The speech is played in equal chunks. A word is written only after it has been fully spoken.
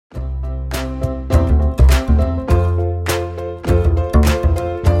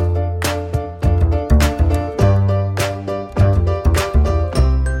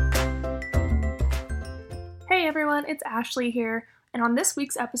it's Ashley here, and on this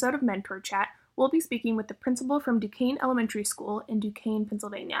week's episode of Mentor Chat, we'll be speaking with the principal from Duquesne Elementary School in Duquesne,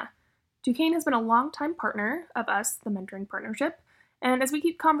 Pennsylvania. Duquesne has been a longtime partner of us, the Mentoring Partnership, and as we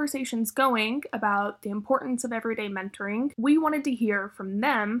keep conversations going about the importance of everyday mentoring, we wanted to hear from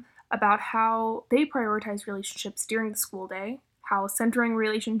them about how they prioritize relationships during the school day, how centering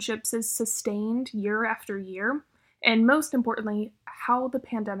relationships is sustained year after year, and most importantly, how the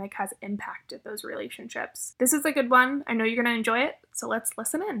pandemic has impacted those relationships. This is a good one. I know you're going to enjoy it, so let's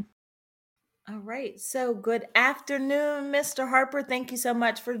listen in. All right. So good afternoon, Mr. Harper. Thank you so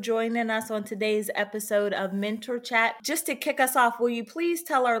much for joining us on today's episode of Mentor Chat. Just to kick us off, will you please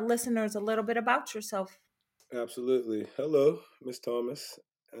tell our listeners a little bit about yourself? Absolutely. Hello, Miss Thomas.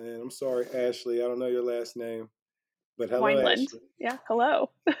 And I'm sorry, Ashley. I don't know your last name, but hello, Wineland. Ashley. Yeah,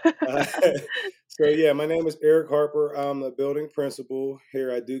 hello. So, my name is Eric Harper. I'm the building principal here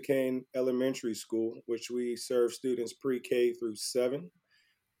at Duquesne Elementary School, which we serve students pre-K through 7,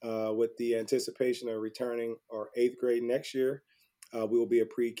 with the anticipation of returning our 8th grade next year. We will be a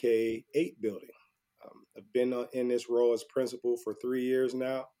pre-K 8 building. I've been in this role as principal for 3 years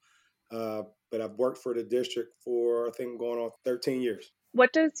now. But I've worked for the district for, I think, going on 13 years.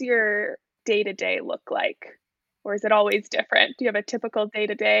 What does your day-to-day look like? Or is it always different? Do you have a typical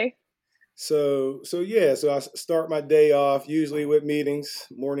day-to-day? So I start my day off usually with meetings,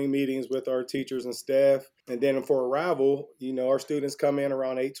 morning meetings with our teachers and staff. And then for arrival, our students come in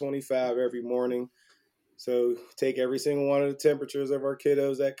around 8:25 every morning. So take every single one of the temperatures of our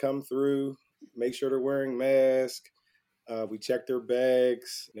kiddos that come through, make sure they're wearing masks. We check their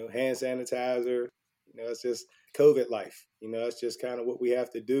bags, hand sanitizer. It's just COVID life. It's just kind of what we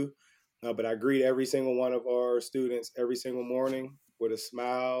have to do. But I greet every single one of our students every single morning with a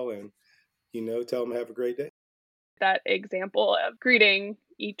smile and, tell them have a great day. That example of greeting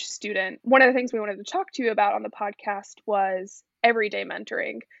each student. One of the things we wanted to talk to you about on the podcast was everyday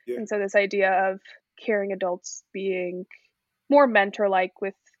mentoring. Yeah. And so this idea of caring adults being more mentor-like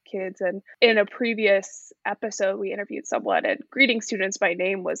with kids. And in a previous episode, we interviewed someone, and greeting students by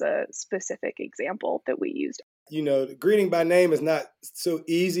name was a specific example that we used. The greeting by name is not so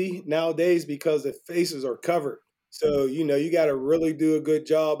easy nowadays because the faces are covered. So, you got to really do a good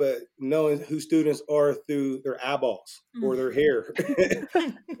job at knowing who students are through their eyeballs or their hair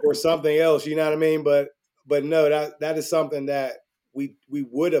or something else, you know what I mean? But no, that is something that we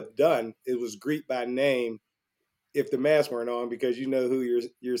would have done. It was greet by name if the masks weren't on, because you know who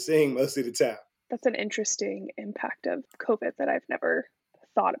you're seeing most of the time. That's an interesting impact of COVID that I've never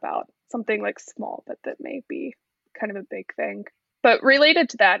thought about. Something like small, but that may be kind of a big thing. But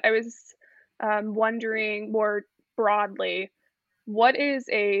related to that, I was wondering more broadly, what is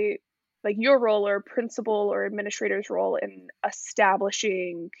your role or principal or administrator's role in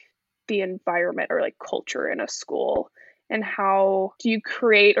establishing the environment or culture in a school? And how do you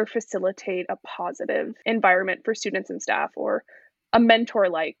create or facilitate a positive environment for students and staff, or a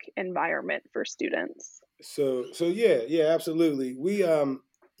mentor-like environment for students? So yeah, absolutely. We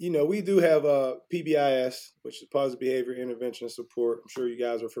do have a PBIS, which is Positive Behavior Intervention Support. I'm sure you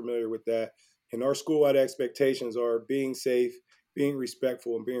guys are familiar with that. And our school-wide expectations are being safe, being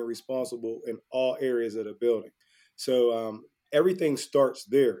respectful, and being responsible in all areas of the building. So everything starts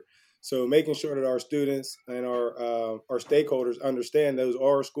there. So making sure that our students and our stakeholders understand those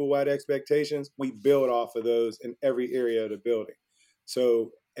are school-wide expectations, we build off of those in every area of the building.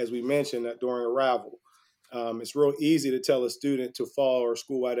 So as we mentioned that during arrival, it's real easy to tell a student to follow our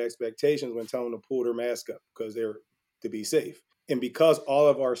school-wide expectations when telling them to pull their mask up because they're to be safe. And because all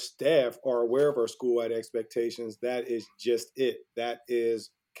of our staff are aware of our school-wide expectations, that is just it. That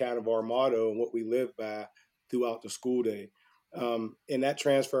is kind of our motto and what we live by throughout the school day. And that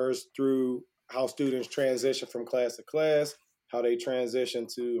transfers through how students transition from class to class, how they transition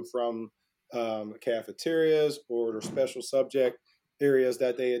to and from cafeterias or their special subject areas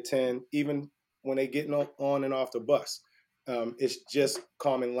that they attend, even when they get on and off the bus. It's just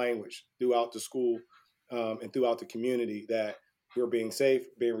common language throughout the school and throughout the community that we're being safe,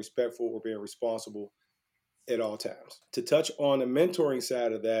 being respectful, we're being responsible at all times. To touch on the mentoring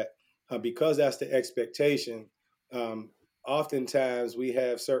side of that, because that's the expectation, oftentimes we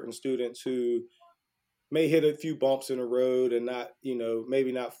have certain students who may hit a few bumps in the road and not,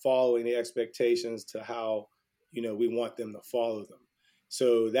 maybe not following the expectations to how, we want them to follow them.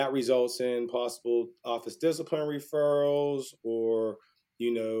 So that results in possible office discipline referrals or,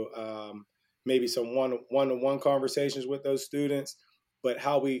 maybe some one-to-one conversations with those students. But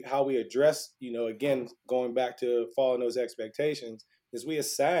how we address, again, going back to following those expectations, is we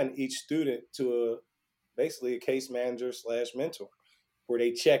assign each student to basically a case manager / mentor, where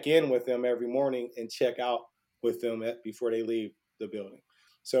they check in with them every morning and check out with them before they leave the building.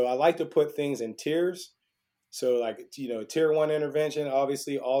 So I like to put things in tiers. So like, tier 1 intervention,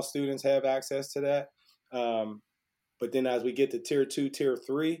 obviously all students have access to that. But then as we get to tier 2, tier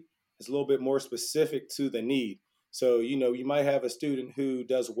 3, it's a little bit more specific to the need. So, you might have a student who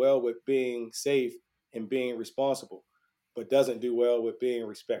does well with being safe and being responsible, but doesn't do well with being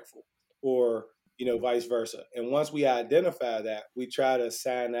respectful, or, vice versa. And once we identify that, we try to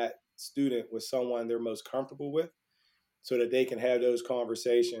assign that student with someone they're most comfortable with so that they can have those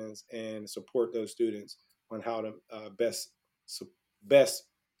conversations and support those students on how to best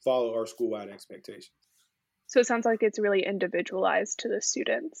follow our school-wide expectations. So it sounds like it's really individualized to the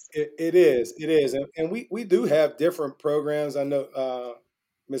students. It is. And we do have different programs. I know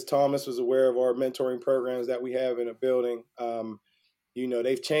Ms. Thomas was aware of our mentoring programs that we have in a building.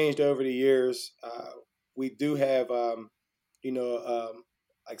 They've changed over the years. We do have, like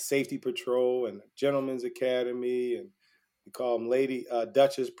Safety Patrol and Gentlemen's Academy, and we call them Lady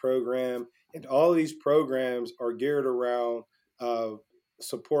Duchess program. And all of these programs are geared around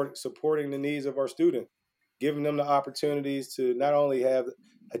supporting the needs of our students, giving them the opportunities to not only have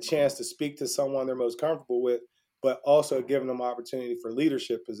a chance to speak to someone they're most comfortable with, but also giving them opportunity for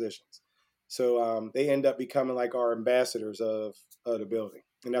leadership positions. So they end up becoming like our ambassadors of the building.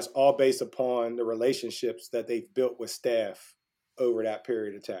 And that's all based upon the relationships that they've built with staff over that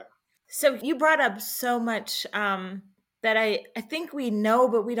period of time. So you brought up so much that I think we know,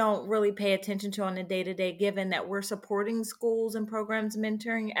 but we don't really pay attention to on a day-to-day, given that we're supporting schools and programs,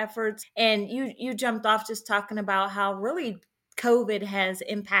 mentoring efforts. And you jumped off just talking about how really COVID has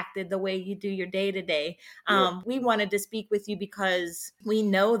impacted the way you do your day-to-day. We wanted to speak with you because we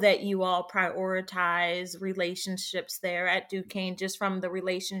know that you all prioritize relationships there at Duquesne, just from the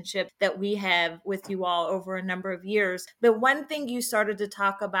relationship that we have with you all over a number of years. But one thing you started to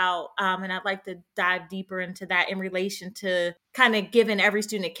talk about, and I'd like to dive deeper into that in relation to kind of giving every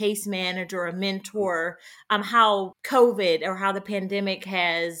student a case manager, a mentor, how COVID or how the pandemic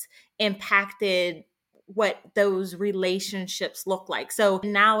has impacted what those relationships look like. So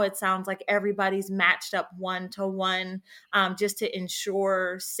now it sounds like everybody's matched up one-to-one, just to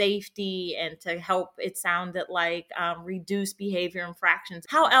ensure safety and to help, it sounded like, reduce behavior infractions.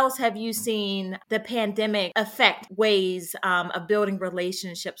 How else have you seen the pandemic affect ways of building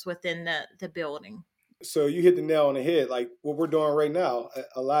relationships within the building? So you hit the nail on the head. Like what we're doing right now,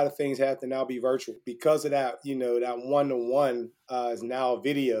 a lot of things have to now be virtual because of that. That one-to-one is now a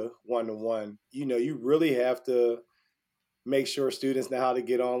video one-to-one. You really have to make sure students know how to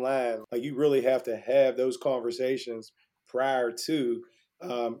get online. Like you really have to have those conversations prior to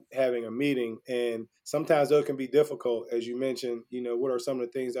having a meeting. And sometimes those can be difficult, as you mentioned. What are some of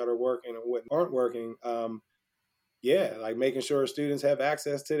the things that are working and what aren't working? Like making sure students have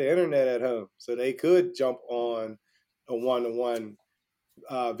access to the internet at home so they could jump on a one-to-one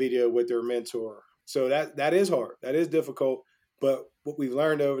video with their mentor. So that is hard. That is difficult. But what we've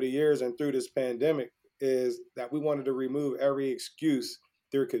learned over the years and through this pandemic is that we wanted to remove every excuse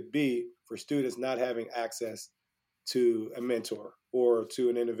there could be for students not having access to a mentor or to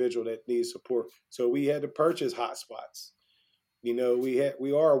an individual that needs support. So we had to purchase hotspots. We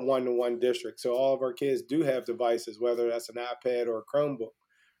are a one-to-one district, so all of our kids do have devices, whether that's an iPad or a Chromebook.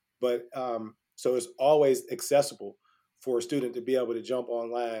 But so it's always accessible for a student to be able to jump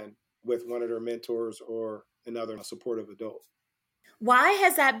online with one of their mentors or another supportive adult. Why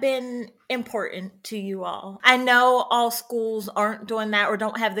has that been important to you all? I know all schools aren't doing that or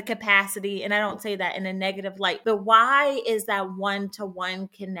don't have the capacity, and I don't say that in a negative light, but why is that one-to-one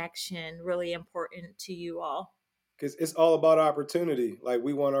connection really important to you all? Because it's all about opportunity. Like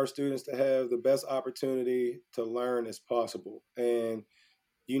we want our students to have the best opportunity to learn as possible. And,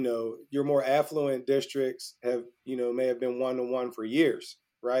 your more affluent districts may have been one-to-one for years,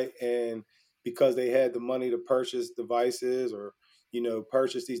 right? And because they had the money to purchase devices or,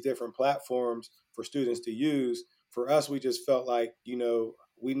 purchase these different platforms for students to use, for us, we just felt like,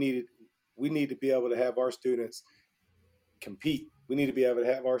 we need to be able to have our students compete. We need to be able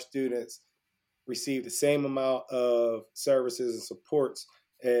to have our students receive the same amount of services and supports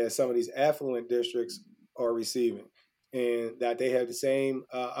as some of these affluent districts are receiving, and that they have the same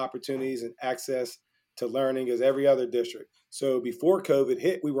opportunities and access to learning as every other district. So before COVID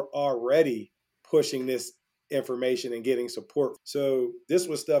hit, we were already pushing this information and getting support. So this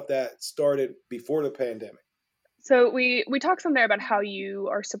was stuff that started before the pandemic. So we talked some there about how you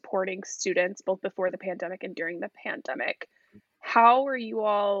are supporting students both before the pandemic and during the pandemic. How are you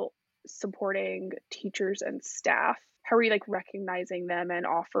all supporting teachers and staff? How are you recognizing them and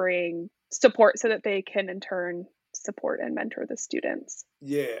offering support so that they can in turn support and mentor the students?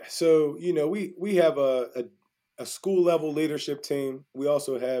 Yeah. So, we have a a school level leadership team. We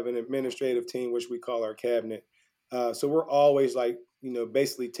also have an administrative team, which we call our cabinet. So we're always like,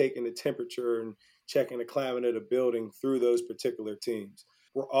 basically taking the temperature and checking the climate of the building through those particular teams.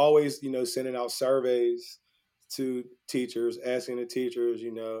 We're always, sending out surveys to teachers, asking the teachers,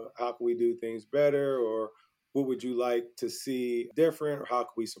 how can we do things better, or what would you like to see different, or how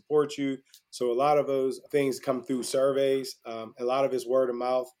can we support you? So a lot of those things come through surveys. A lot of it's word of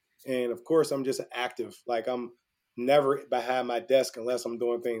mouth. And of course, I'm just active. Like, I'm never behind my desk unless I'm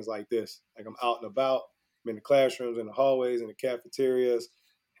doing things like this. Like, I'm out and about. I'm in the classrooms, in the hallways, in the cafeterias.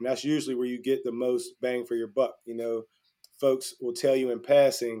 And that's usually where you get the most bang for your buck. Folks will tell you in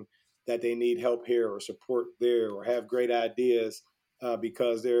passing that they need help here or support there or have great ideas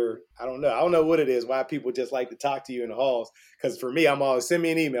because I don't know what it is, why people just like to talk to you in the halls. Because for me, I'm always, send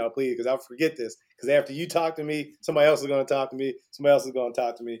me an email, please, because I'll forget this. Because after you talk to me, somebody else is going to talk to me. Somebody else is going to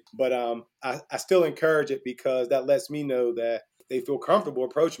talk to me. But I still encourage it because that lets me know that they feel comfortable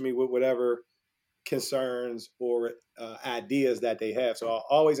approaching me with whatever concerns or ideas that they have. So I'll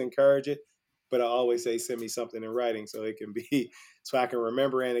always encourage it, but I always say, send me something in writing so it can be, so I can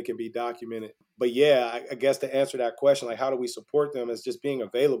remember and it can be documented. But yeah, I guess to answer that question, like, how do we support them, is just being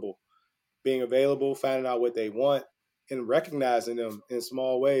available, finding out what they want and recognizing them in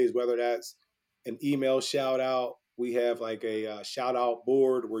small ways, whether that's an email shout out. We have like a shout out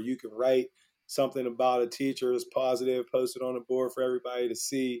board where you can write something about a teacher is positive, post it on the board for everybody to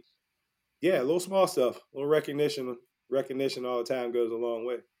see. Yeah, a little small stuff, a little recognition all the time goes a long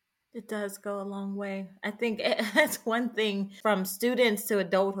way. It does go a long way. I think that's one thing from students to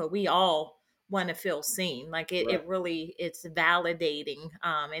adulthood. We all want to feel seen. Like Right. it really, it's validating.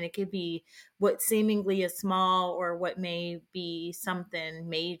 And it could be what seemingly is small or what may be something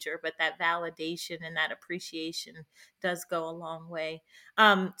major, but that validation and that appreciation does go a long way.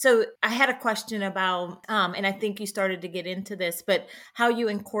 So I had a question about, and I think you started to get into this, but how you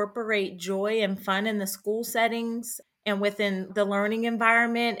incorporate joy and fun in the school settings and within the learning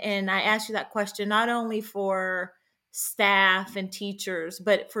environment. And I asked you that question not only for staff and teachers,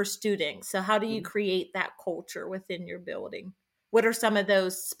 but for students. So, how do you create that culture within your building? What are some of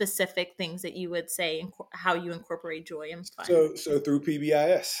those specific things that you would say, how you incorporate joy and fun? So through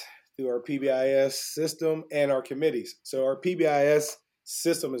PBIS, through our PBIS system and our committees. So our PBIS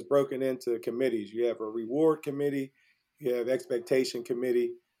system is broken into committees. You have a reward committee, you have expectation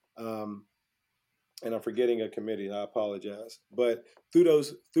committee, and I'm forgetting a committee. I apologize. But through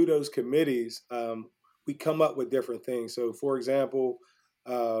those committees, we come up with different things. So, for example,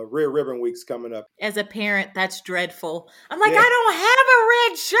 Red Ribbon Week's coming up. As a parent, that's dreadful. I'm like, Yeah, I don't have a yeah.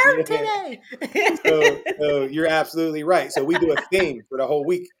 red shirt So today. you're absolutely right. So we do a theme for the whole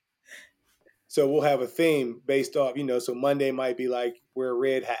week. So we'll have a theme based off, so Monday might be like wear a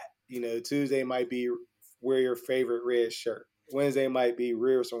red hat. Tuesday might be wear your favorite red shirt. Wednesday might be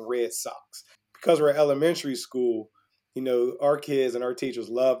wear some red socks. Because we're elementary school, our kids and our teachers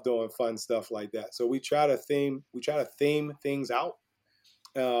love doing fun stuff like that. So we try to theme things out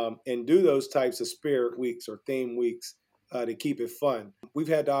and do those types of spirit weeks or theme weeks to keep it fun. We've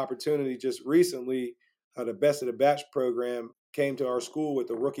had the opportunity just recently, the Best of the Batch program came to our school with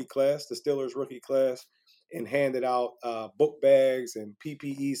the rookie class, the Steelers rookie class, and handed out book bags and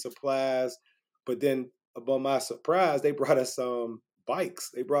PPE supplies. But then, upon my surprise, they brought us some bikes.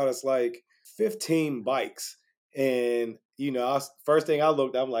 They brought us like 15 bikes. And, first thing I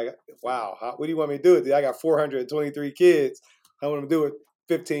looked, I'm like, wow, what do you want me to do with it? I got 423 kids. I want to do it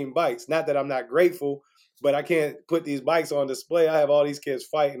 15 bikes. Not that I'm not grateful, but I can't put these bikes on display. I have all these kids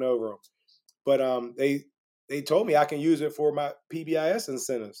fighting over them. But they told me I can use it for my PBIS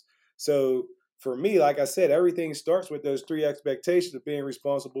incentives. So for me, like I said, everything starts with those three expectations of being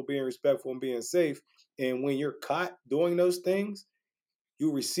responsible, being respectful, and being safe. And when you're caught doing those things,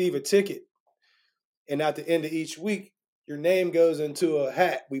 you receive a ticket. And at the end of each week, your name goes into a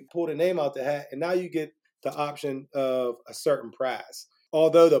hat. We pull the name out the hat, and now you get the option of a certain prize.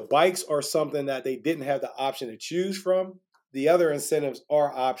 Although the bikes are something that they didn't have the option to choose from, the other incentives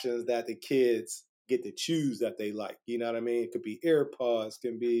are options that the kids get to choose that they like. You know what I mean? It could be AirPods,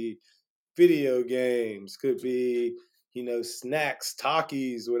 can be video games, could be, snacks,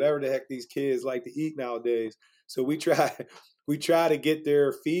 Takis, whatever the heck these kids like to eat nowadays. So we try to get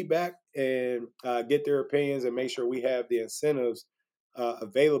their feedback and get their opinions and make sure we have the incentives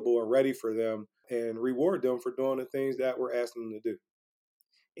available and ready for them and reward them for doing the things that we're asking them to do.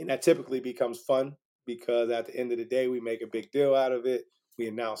 And that typically becomes fun because at the end of the day, we make a big deal out of it. We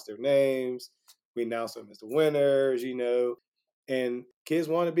announce their names. We announce them as the winners, and kids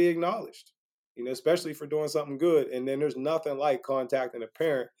want to be acknowledged, especially for doing something good. And then there's nothing like contacting a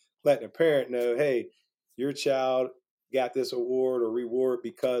parent, letting a parent know, hey, your child got this award or reward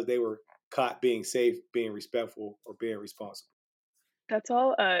because they were caught being safe, being respectful, or being responsible. That's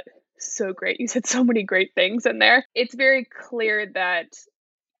all so great. You said so many great things in there. It's very clear that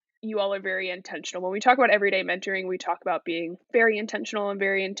you all are very intentional. When we talk about everyday mentoring, we talk about being very intentional and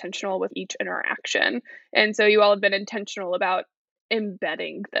very intentional with each interaction. And so you all have been intentional about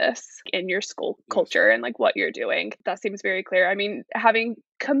embedding this in your school Yes. culture and like what you're doing. That seems very clear. I mean, having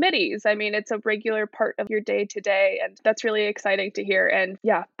committees, I mean, it's a regular part of your day to day, and that's really exciting to hear. And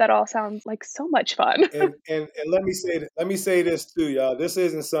yeah, that all sounds like so much fun. And let me say this too, y'all. This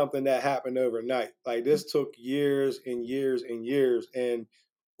isn't something that happened overnight. Like this took years and years and years, and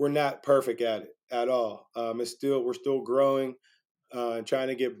we're not perfect at it at all. We're still growing and trying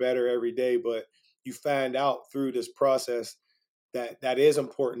to get better every day. But you find out through this process that is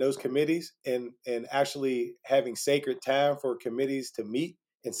important. Those committees and actually having sacred time for committees to meet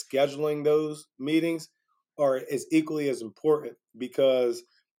and scheduling those meetings is equally as important because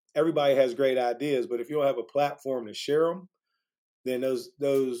everybody has great ideas, but if you don't have a platform to share them, then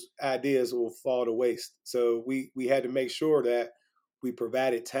those ideas will fall to waste. So we had to make sure that we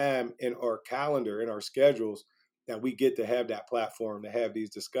provided time in our calendar, in our schedules, that we get to have that platform to have these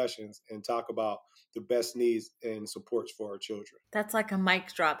discussions and talk about the best needs and supports for our children. That's like a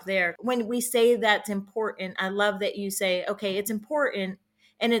mic drop there. When we say that's important, I love that you say, okay, it's important.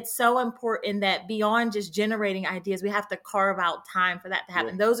 And it's so important that beyond just generating ideas, we have to carve out time for that to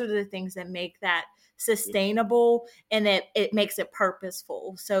happen. Yeah. Those are the things that make that sustainable and that it makes it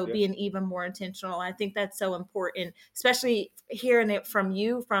purposeful. So Yeah. being even more intentional. I think that's so important, especially hearing it from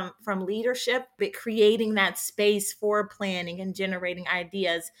you, from leadership, but creating that space for planning and generating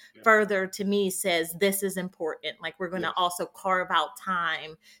ideas further to me says this is important. Like we're going to also carve out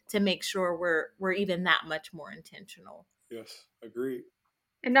time to make sure we're even that much more intentional. Yes, agreed.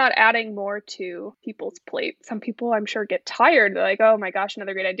 And not adding more to people's plate. Some people, I'm sure, get tired. They're like, oh my gosh,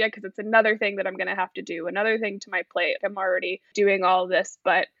 another great idea, because it's another thing that I'm going to have to do, another thing to my plate. I'm already doing all this.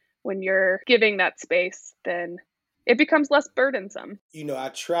 But when you're giving that space, then it becomes less burdensome. I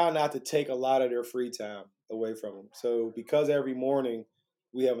try not to take a lot of their free time away from them. So because every morning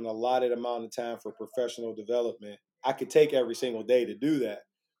we have an allotted amount of time for professional development, I could take every single day to do that,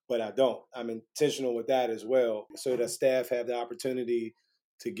 but I don't. I'm intentional with that as well, so that staff have the opportunity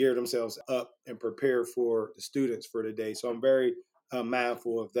to gear themselves up and prepare for the students for the day. So I'm very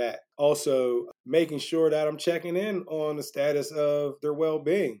mindful of that. Also, making sure that I'm checking in on the status of their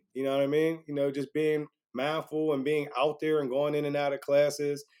well-being. You know what I mean? Just being mindful and being out there and going in and out of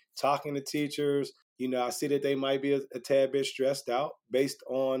classes, talking to teachers. I see that they might be a tad bit stressed out based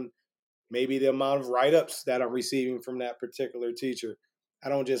on maybe the amount of write-ups that I'm receiving from that particular teacher. I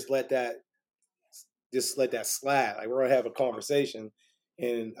don't just let that slide. Like we're gonna have a conversation,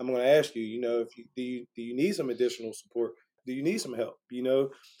 and I'm gonna ask you, if do you need some additional support? Do you need some help?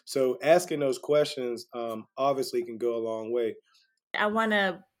 So asking those questions obviously can go a long way. I want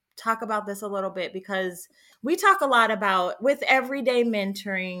to talk about this a little bit because we talk a lot about with everyday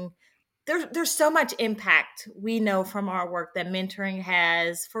mentoring. There's so much impact we know from our work that mentoring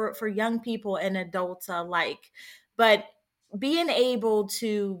has for young people and adults alike. But being able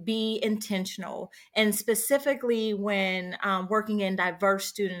to be intentional and specifically when working in diverse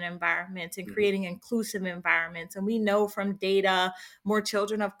student environments and creating inclusive environments. And we know from data, more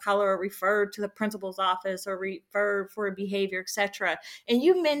children of color are referred to the principal's office or referred for behavior, etc. And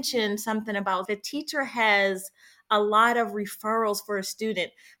you mentioned something about the teacher has a lot of referrals for a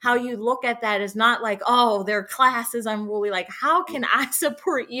student. How you look at that is not like, oh, their class is unruly. Like, how can I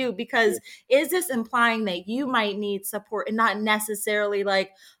support you? Because is this implying that you might need support and not necessarily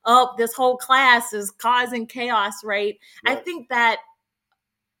like, oh, this whole class is causing chaos, right? I think that,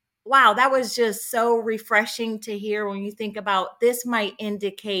 wow, that was just so refreshing to hear when you think about this might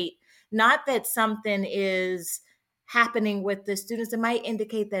indicate not that something is happening with the students, it might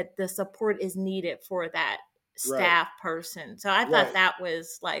indicate that the support is needed for that staff person. So I thought that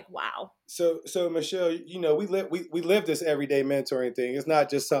was like, wow. So Michelle, we live this everyday mentoring thing. It's not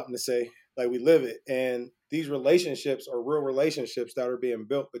just something to say, like we live it. And these relationships are real relationships that are being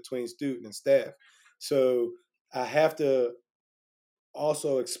built between student and staff. So I have to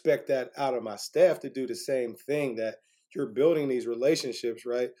also expect that out of my staff to do the same thing, that you're building these relationships,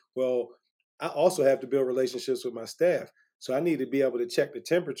 right? Well, I also have to build relationships with my staff. So I need to be able to check the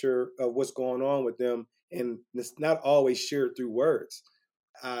temperature of what's going on with them. And it's not always shared through words.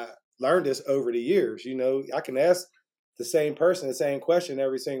 I learned this over the years. I can ask the same person the same question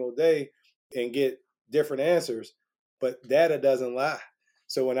every single day and get different answers, but data doesn't lie.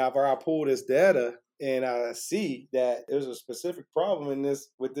 So whenever I pull this data and I see that there's a specific problem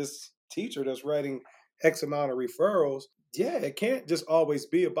with this teacher that's writing X amount of referrals, yeah, it can't just always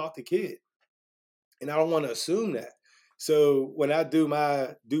be about the kid. And I don't want to assume that. So when I do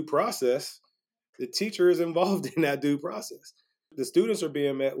my due process, the teacher is involved in that due process. The students are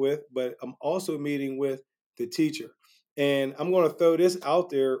being met with, but I'm also meeting with the teacher. And I'm going to throw this out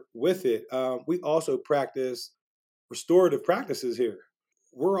there with it. We also practice restorative practices here.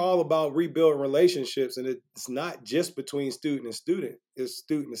 We're all about rebuilding relationships, and it's not just between student and student, it's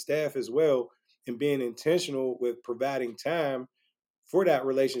student and staff as well, and being intentional with providing time for that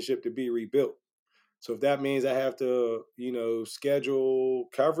relationship to be rebuilt. So if that means I have to, schedule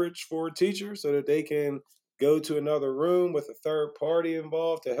coverage for a teacher so that they can go to another room with a third party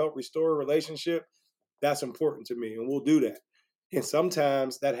involved to help restore a relationship, that's important to me, and we'll do that. And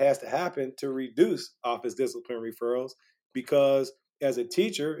sometimes that has to happen to reduce office discipline referrals because as a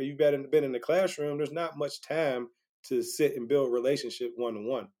teacher, you've been in the classroom, there's not much time to sit and build relationship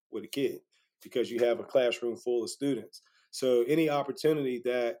one-on-one with a kid because you have a classroom full of students. So any opportunity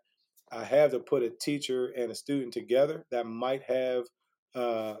that I have to put a teacher and a student together that might have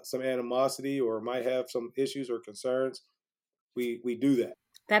some animosity or might have some issues or concerns, we do that.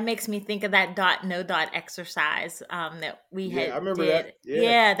 That makes me think of that dot no dot exercise that we Yeah, I had remember did. that.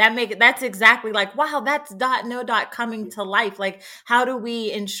 Yeah. That's exactly like, wow, that's dot no dot coming to life. Like, how do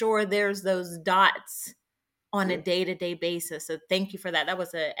we ensure there's those dots on a day-to-day basis? So thank you for that. That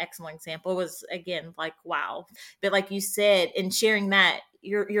was an excellent example. It was, again, like, wow. But like you said, in sharing that,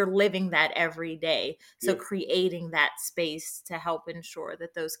 you're living that every day. So Yeah. creating that space to help ensure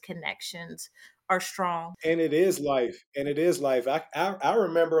that those connections are strong. And it is life. I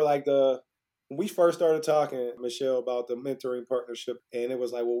remember like when we first started talking, Michelle, about the mentoring partnership, and it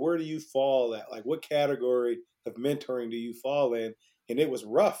was like, well, where do you fall at? Like, what category of mentoring do you fall in? And it was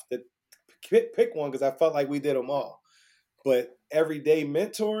rough to pick one because I felt like we did them all. But everyday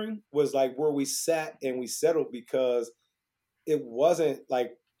mentoring was like where we sat and we settled because it wasn't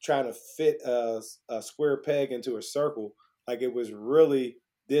like trying to fit a square peg into a circle. Like it was really,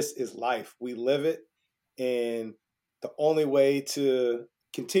 this is life. We live it. And the only way to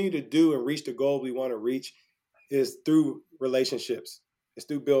continue to do and reach the goal we want to reach is through relationships. It's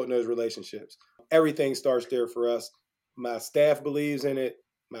through building those relationships. Everything starts there for us. My staff believes in it.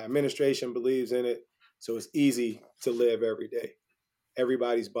 My administration believes in it. So it's easy to live every day.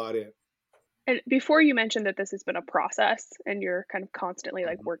 Everybody's bought in. And before you mentioned that this has been a process and you're kind of constantly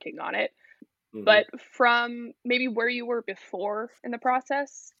like Mm-hmm. working on it, Mm-hmm. but from maybe where you were before in the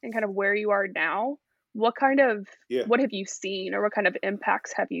process and kind of where you are now, what Yeah. what have you seen or what kind of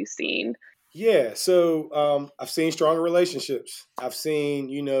impacts have you seen? Yeah. So I've seen stronger relationships. I've seen,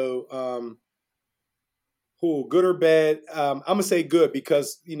 good or bad. I'm gonna say good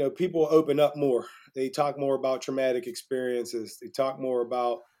because people open up more. They talk more about traumatic experiences. They talk more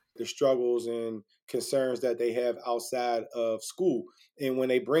about the struggles and concerns that they have outside of school. And when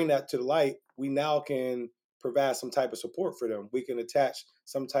they bring that to the light, we now can provide some type of support for them. We can attach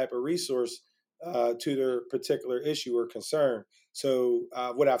some type of resource to their particular issue or concern. So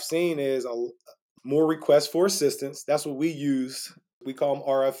what I've seen is more requests for assistance. That's what we use. We call them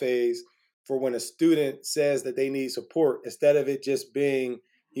RFAs for when a student says that they need support. Instead of it just being,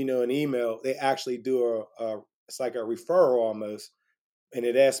 an email, they actually do it's like a referral almost, and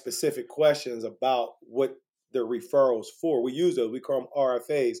it asks specific questions about what the referrals for. We use those. We call them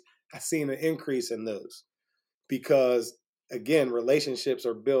RFAs. I've seen an increase in those because again, relationships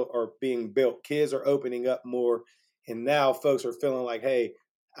are being built. Kids are opening up more, and now folks are feeling like, hey,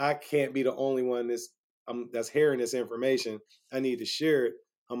 I can't be the only one that's hearing this information. I need to share it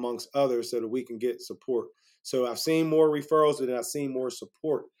amongst others so that we can get support. So I've seen more referrals and I've seen more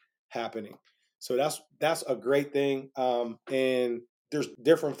support happening. So that's a great thing. And there's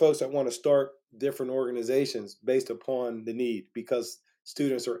different folks that want to start different organizations based upon the need because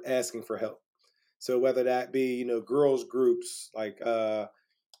students are asking for help. So whether that be, girls groups, like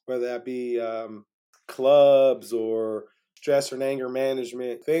whether that be clubs or stress and anger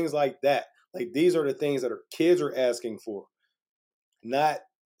management, things like that. Like these are the things that our kids are asking for, not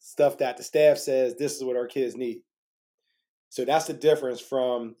stuff that the staff says this is what our kids need. So that's the difference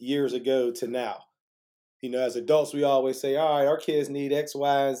from years ago to now. As adults, we always say, all right, our kids need X,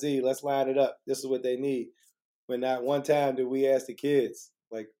 Y, and Z. Let's line it up. This is what they need. When not one time did we ask the kids,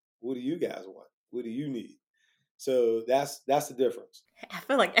 like, what do you guys want? What do you need? So that's the difference. I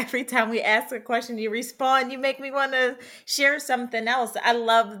feel like every time we ask a question, you respond, you make me want to share something else. I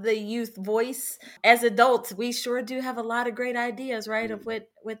love the youth voice. As adults, we sure do have a lot of great ideas, right, of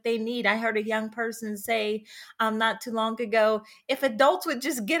what they need. I heard a young person say not too long ago, if adults would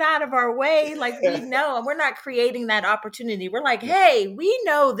just get out of our way, like we know, and we're not creating that opportunity. We're like, hey, we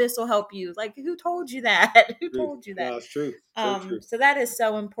know this will help you. Like, who told you that? Who told you that? No, it's true. So true. So that is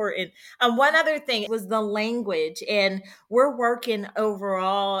so important. One other thing was the language, and we're working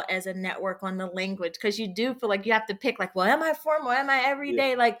overall as a network on the language, because you do feel like you have to pick, like, well, am I formal? Am I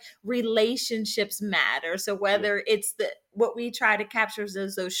everyday? Like, relationships matter. So whether it's what we try to capture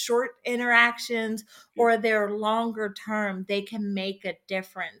is those short interactions or they're longer term, they can make a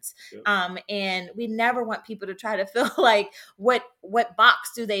difference. And we never want people to try to feel like what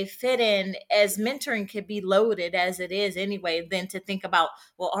box do they fit in, as mentoring could be loaded as it is anyway, than to think about,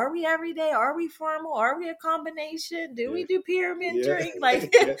 well, are we everyday? Are we formal? Are we a combination? Do we do peer mentoring?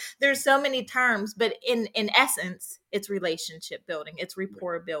 Like there's so many terms, but in essence, it's relationship building, it's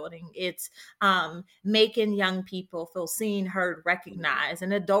rapport building, it's making young people feel seen, heard, recognized.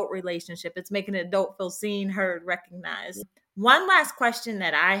 An adult relationship, it's making an adult feel seen, heard, recognized. One last question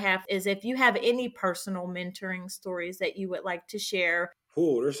that I have is if you have any personal mentoring stories that you would like to share.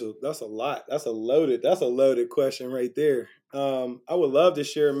 Oh, that's a lot. That's a loaded question right there. I would love to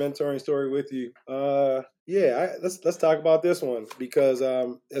share a mentoring story with you. Let's talk about this one, because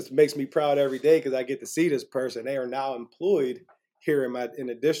it makes me proud every day because I get to see this person. They are now employed here in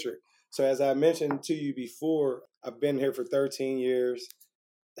the district. So as I mentioned to you before, I've been here for 13 years.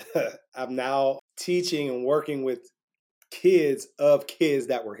 I'm now teaching and working with kids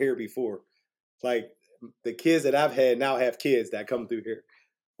that were here before. Like, the kids that I've had now have kids that come through here,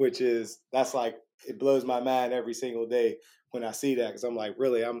 that's like, it blows my mind every single day when I see that, because I'm like,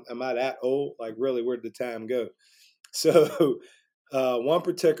 really, am I that old? Like, really, where did the time go? So one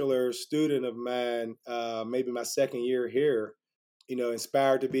particular student of mine, maybe my second year here,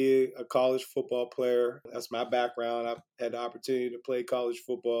 inspired to be a college football player. That's my background. I've had the opportunity to play college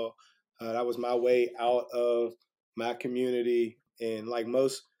football. That was my way out of my community. And like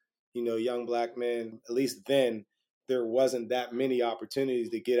most, young Black men, at least then, there wasn't that many opportunities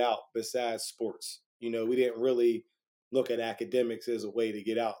to get out besides sports. We didn't really look at academics as a way to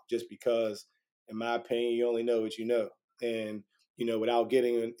get out, just because, in my opinion, you only know what you know. And, without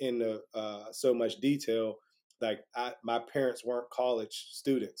getting into so much detail, like my parents weren't college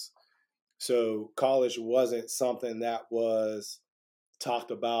students. So college wasn't something that was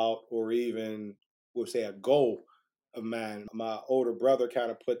talked about, or even, we'll say, a goal of mine. My older brother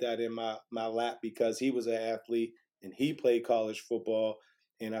kind of put that in my lap, because he was an athlete and he played college football,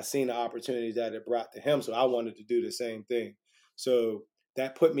 and I seen the opportunities that it brought to him. So I wanted to do the same thing. So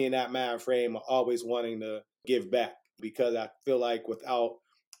that put me in that mind frame of always wanting to give back, because I feel like without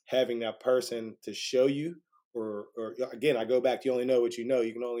having that person to show you, or again, I go back to, you only know what you know.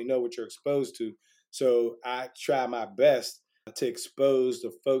 You can only know what you're exposed to. So I try my best to expose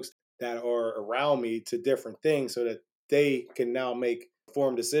the folks that are around me to different things, so that they can now make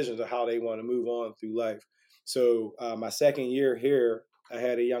informed decisions of how they want to move on through life. So my second year here, I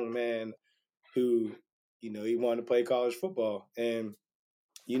had a young man who, he wanted to play college football, and,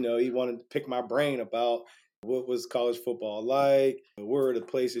 he wanted to pick my brain about what was college football like, where are the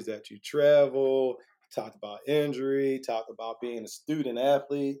places that you travel. Talked about injury, talked about being a student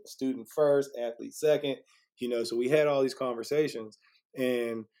athlete, student first, athlete second, so we had all these conversations,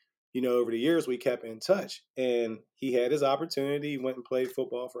 and, over the years we kept in touch, and he had his opportunity. He went and played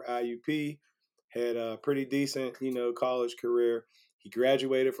football for IUP, had a pretty decent, college career. He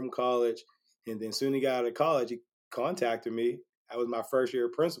graduated from college, and then soon he got out of college, he contacted me. I was my first year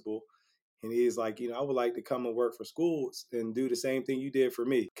principal. And he's like, I would like to come and work for schools and do the same thing you did for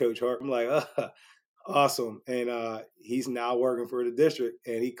me, Coach Hart. I'm like, awesome. And he's now working for the district,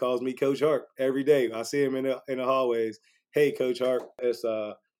 and he calls me Coach Hart every day. I see him in the hallways. Hey, Coach Hart. It's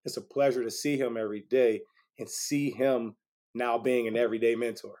a pleasure to see him every day and see him now being an everyday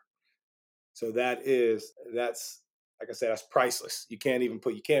mentor. So that's like I said, that's priceless. You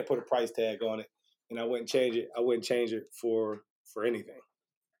can't put a price tag on it. And I wouldn't change it. I wouldn't change it for anything.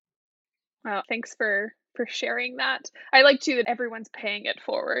 Wow, thanks for sharing that. I like too that everyone's paying it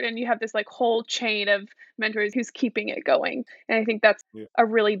forward, and you have this like whole chain of mentors who's keeping it going. And I think that's a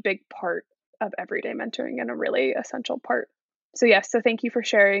really big part of everyday mentoring, and a really essential part. So so thank you for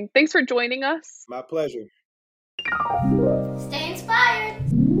sharing. Thanks for joining us. My pleasure. Stay inspired.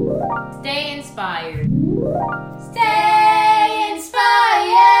 Stay inspired. Stay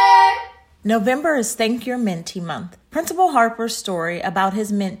inspired. November is Thank Your Mentee Month. Principal Harper's story about his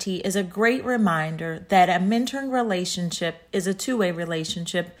mentee is a great reminder that a mentoring relationship is a two-way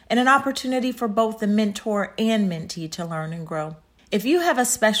relationship and an opportunity for both the mentor and mentee to learn and grow. If you have a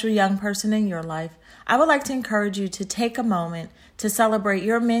special young person in your life, I would like to encourage you to take a moment to celebrate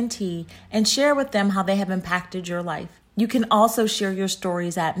your mentee and share with them how they have impacted your life. You can also share your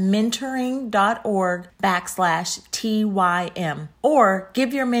stories at mentoring.org/TYM or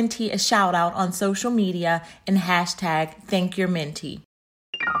give your mentee a shout out on social media and #ThankYourMentee.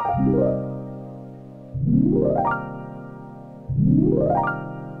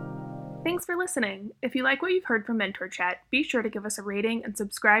 Thanks for listening. If you like what you've heard from Mentor Chat, be sure to give us a rating and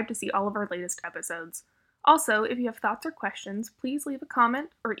subscribe to see all of our latest episodes. Also, if you have thoughts or questions, please leave a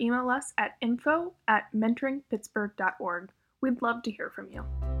comment or email us at info@mentoringpittsburgh.org. We'd love to hear from you.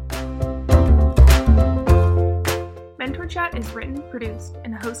 Mentor Chat is written, produced,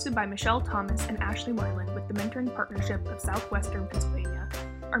 and hosted by Michelle Thomas and Ashley Moylan with the Mentoring Partnership of Southwestern Pennsylvania.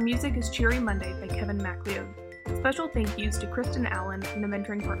 Our music is Cheery Monday by Kevin MacLeod. Special thank yous to Kristen Allen and the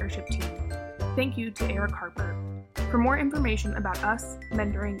Mentoring Partnership team. Thank you to Eric Harper. For more information about us,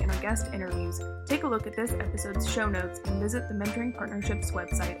 mentoring, and our guest interviews, take a look at this episode's show notes and visit the Mentoring Partnership's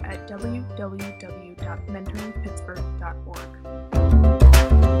website at www.mentoringpittsburgh.org.